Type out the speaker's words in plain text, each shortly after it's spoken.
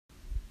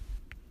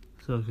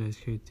So guys,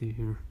 KT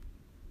here.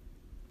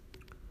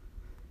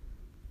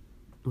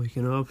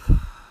 Waking up.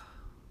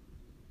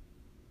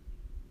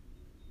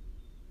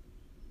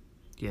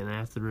 Getting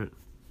after it.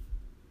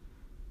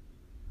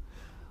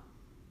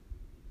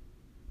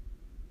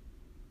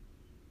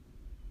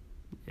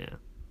 Yeah.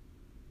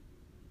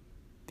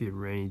 Be a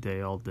rainy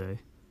day all day.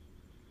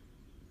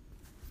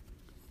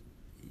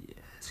 Yeah,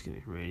 it's gonna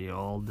be rainy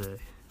all day.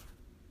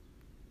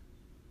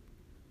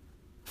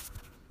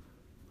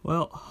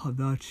 Well, I'm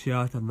not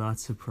shocked, I'm not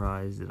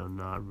surprised, and I'm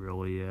not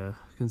really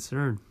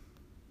concerned.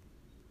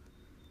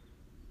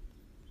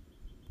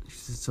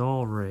 It's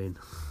all rain.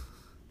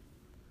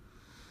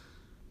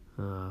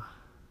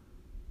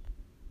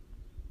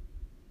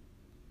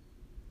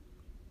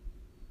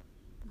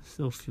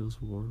 Still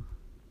feels warm.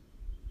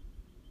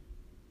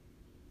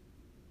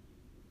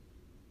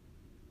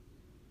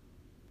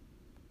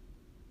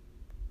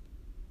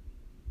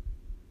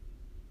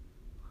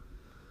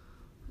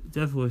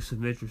 Definitely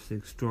some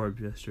interesting storms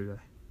yesterday.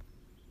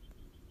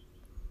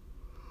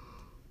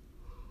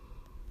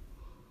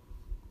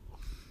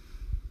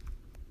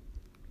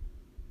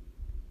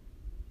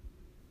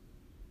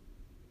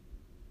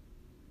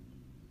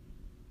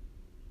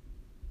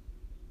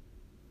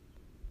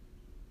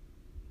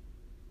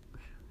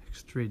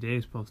 Next 3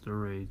 days supposed to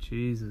rain.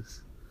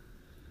 Jesus.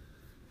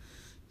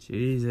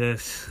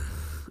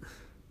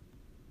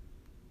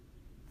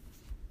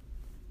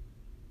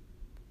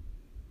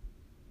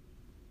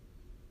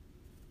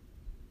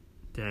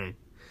 Dang.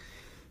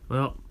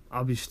 Well,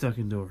 I'll be stuck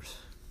indoors.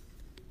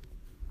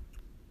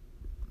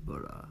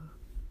 But,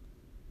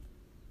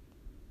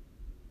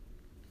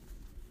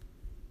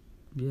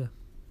 yeah.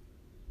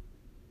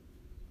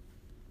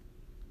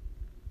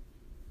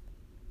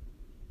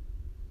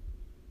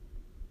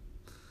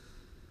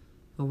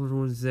 Hope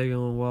everyone's day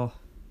going well.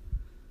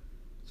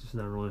 Just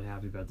not really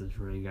happy about this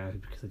rain, guys,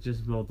 because I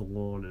just mowed the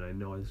lawn and I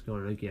know it's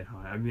going to get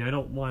hot. I mean, I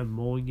don't mind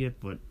mowing it,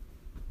 but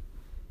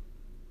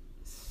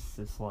it's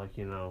just like,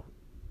 you know,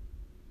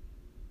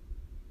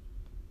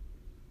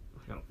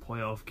 I got a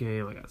playoff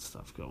game, I got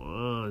stuff going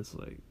on. It's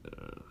like,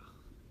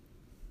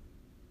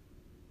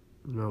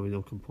 no, we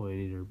don't complain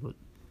either, but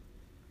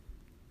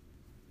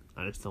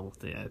I just don't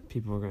think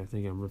people are going to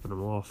think I'm ripping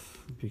them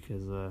off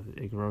because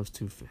it grows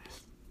too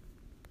fast.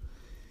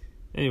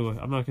 Anyway,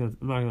 I'm not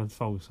gonna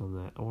focus on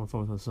that. I want to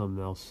focus on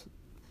something else.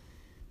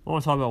 I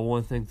want to talk about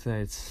one thing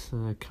today. It's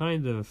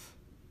kind of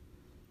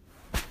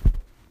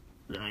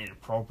not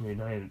inappropriate,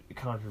 not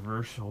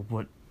controversial,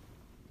 but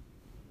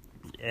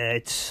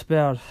it's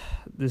about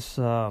this.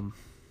 Oh,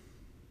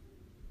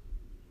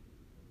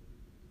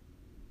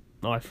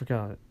 I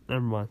forgot it.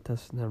 Never mind.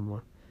 Never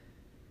mind.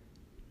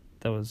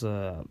 That was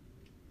a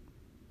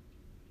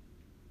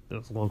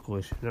local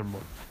issue. Never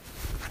mind.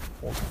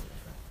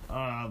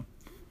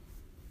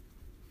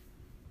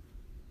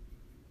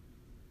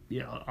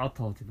 Yeah, I'll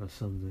talk to you about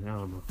something. I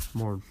don't know.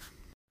 More.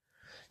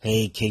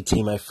 Hey, KT,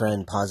 my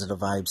friend, Positive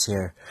Vibes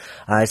here.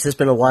 It's just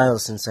been a while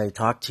since I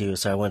talked to you,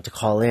 so I wanted to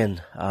call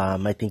in.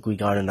 I think we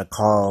got in a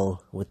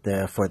call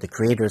for the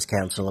Creators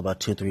Council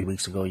about 2-3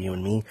 weeks ago, you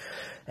and me.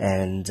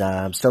 And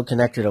I'm still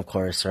connected, of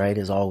course, right,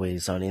 as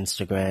always, on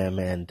Instagram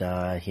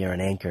and here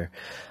on Anchor.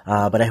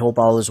 But I hope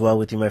all is well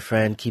with you, my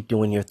friend. Keep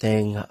doing your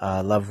thing.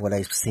 Love what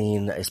I've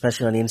seen,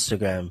 especially on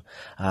Instagram,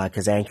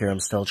 because Anchor, I'm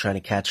still trying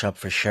to catch up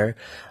for sure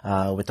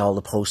with all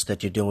the posts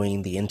that you're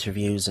doing, the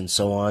interviews, and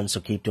so on.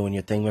 So keep doing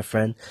your thing, my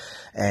friend.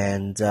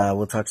 And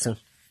we'll talk soon.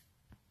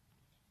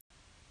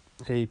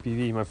 Hey,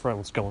 PV, my friend,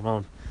 what's going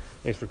on?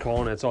 Thanks for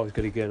calling. It's always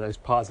good to get a nice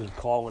positive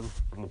call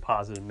from the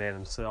positive man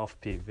himself,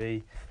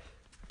 PV.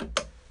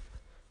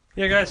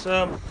 Yeah, guys,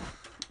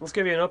 let's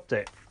give you an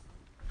update.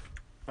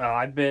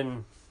 I've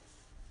been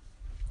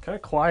kind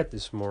of quiet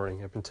this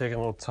morning. I've been taking a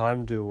little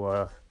time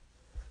to...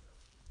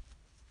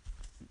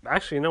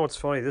 Actually, you know what's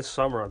funny? This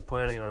summer, I'm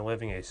planning on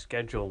living a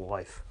scheduled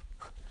life.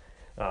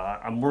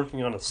 I'm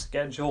working on a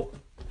schedule,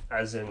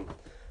 as in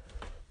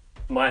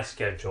my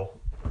schedule.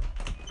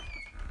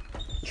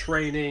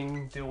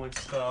 Training, doing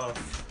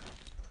stuff,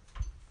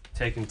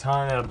 taking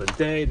time out of the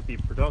day to be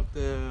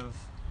productive.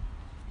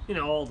 You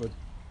know, all the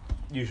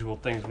usual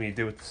things we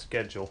do with the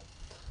schedule.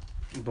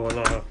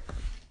 But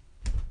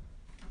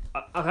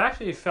I've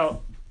actually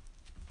felt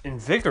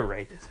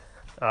invigorated.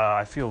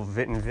 I feel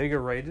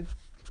invigorated.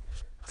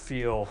 I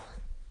feel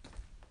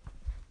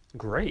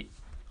great,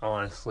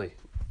 honestly.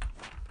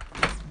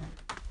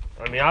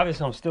 I mean,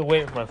 obviously I'm still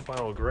waiting for my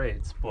final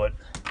grades, but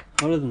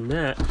other than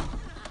that,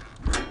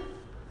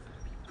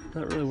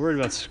 not really worried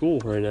about school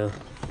right now.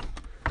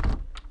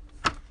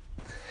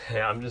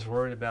 Yeah, I'm just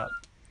worried about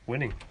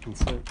winning.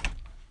 That's it.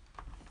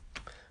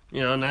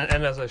 You know, and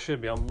as I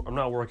should be. I'm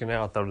not working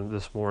out though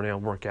this morning.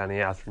 I'm working out in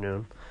the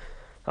afternoon.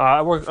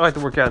 I like to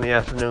work out in the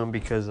afternoon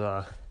because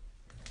I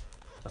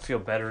feel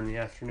better in the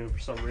afternoon for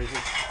some reason.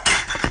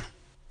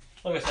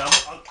 Like I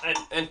said,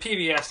 and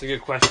PB asked a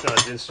good question on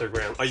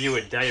Instagram. Are you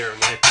a day or a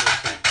night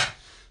person?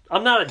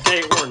 I'm not a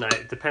day or a night.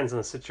 It depends on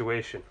the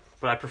situation.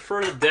 But I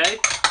prefer the day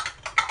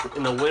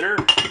in the winter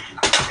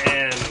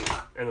and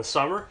in the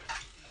summer.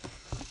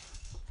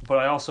 but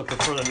I also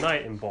prefer the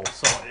night in both.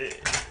 So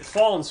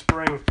fall and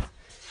spring,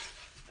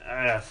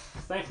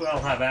 thankfully I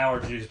don't have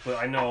allergies, but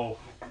I know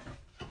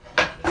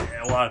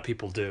a lot of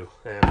people do,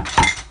 and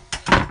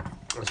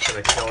it's been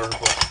a killer.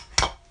 But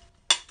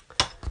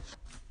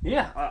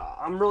yeah,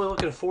 I'm really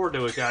looking forward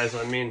to it, guys.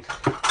 I mean,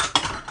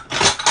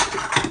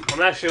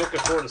 I'm actually looking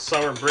forward to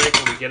summer break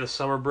when we get a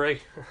summer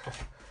break.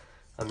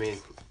 I mean,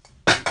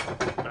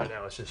 right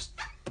now it's just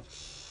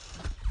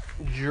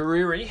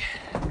dreary,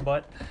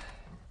 but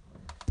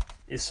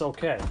it's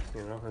okay.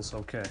 You know, it's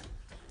okay.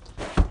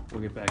 We'll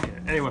get back in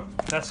it. Anyway,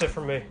 that's it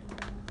for me.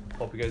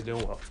 Hope you guys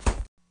doing well.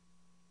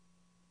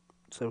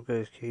 What's up,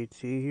 guys? KT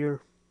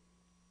here.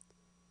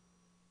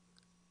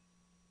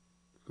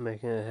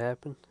 Making it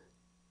happen.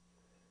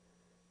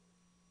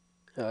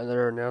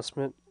 Another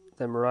announcement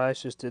that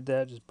Mirage just did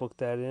that. Just booked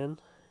that in.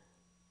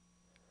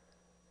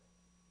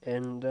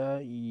 And,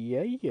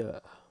 yeah.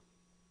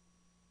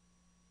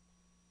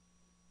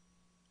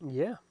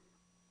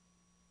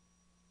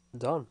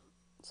 Done.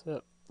 That's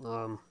it.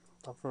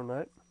 Up for the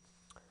night.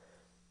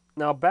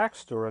 Now,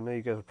 backstory. I know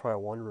you guys are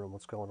probably wondering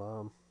what's going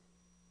on.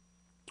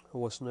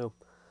 What's new.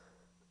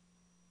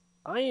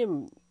 I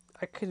don't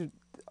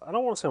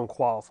want to say I'm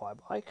qualified,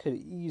 but I could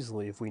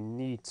easily, if we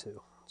need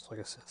to. So like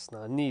I said, it's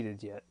not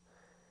needed yet.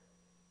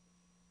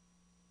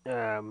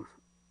 What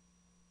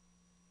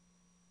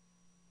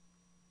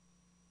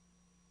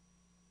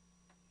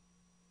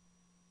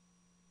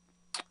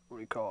do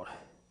you call it?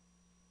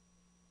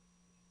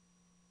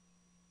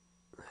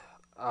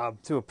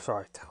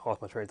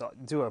 Lost my train of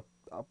thought. Do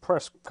a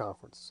press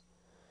conference.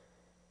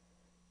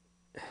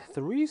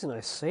 The reason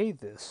I say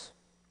this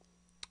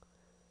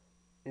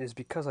is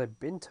because I've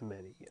been to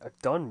many. I've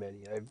done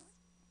many.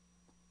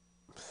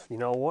 You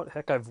know what?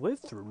 Heck, I've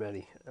lived through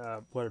many.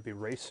 Whether it be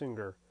racing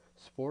or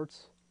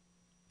sports.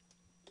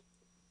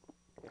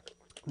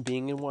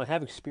 Being in one, I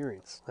have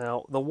experience.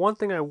 Now, the one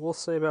thing I will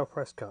say about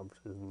press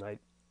conferences, and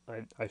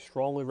I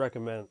strongly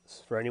recommend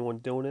this for anyone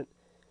doing it,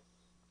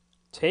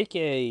 take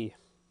a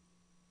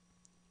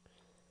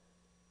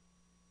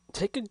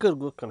good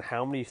look on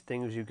how many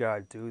things you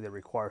gotta do that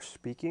require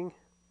speaking,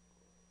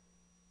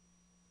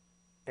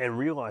 and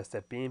realize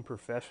that being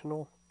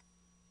professional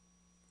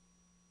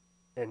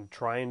and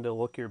trying to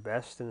look your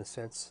best in a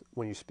sense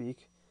when you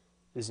speak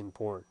is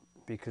important.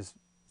 Because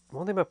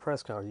one thing about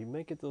press conference, you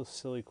may get those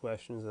silly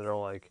questions that are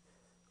like,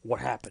 what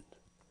happened?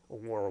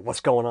 Or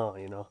what's going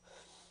on, you know?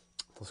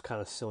 Those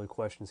kind of silly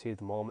questions here at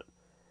the moment.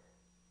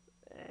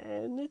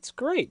 And it's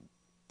great.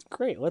 It's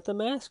great. Let them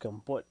ask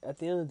them. But at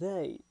the end of the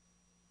day,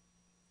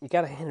 you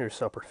got to handle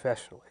yourself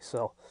professionally.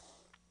 So,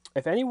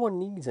 if anyone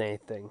needs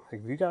anything,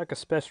 like if you got like a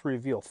special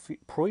reveal,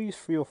 please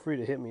feel free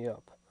to hit me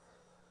up.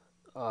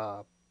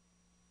 I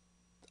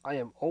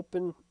am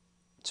open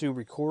to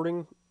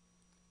recording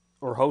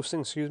or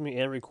hosting,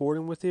 and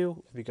recording with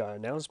you. If you got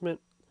an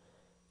announcement,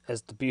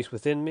 as the beast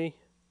within me,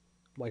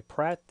 like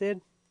Pratt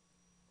did.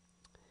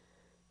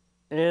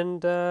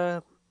 And,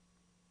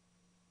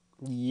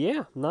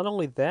 yeah, not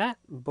only that,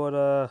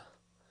 but,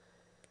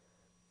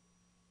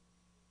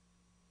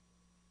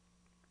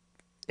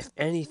 if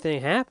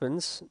anything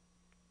happens,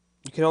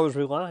 you can always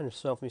rely on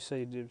yourself when you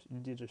say you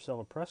did yourself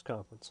a press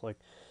conference. Like,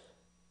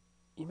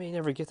 you may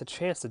never get the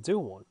chance to do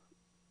one.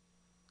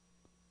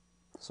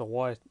 So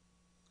why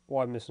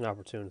miss an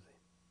opportunity?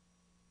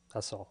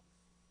 That's all.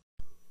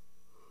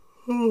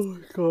 Oh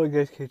my god,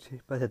 guys,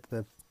 KT. But hit the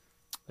bed.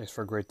 Thanks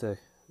for a great day.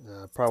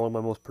 Probably one of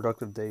my most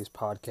productive days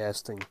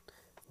podcasting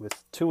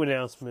with 2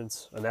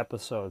 announcements, an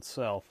episode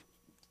itself.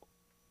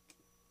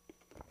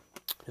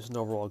 Just an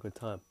overall good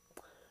time.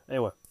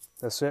 Anyway,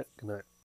 that's it. Good night.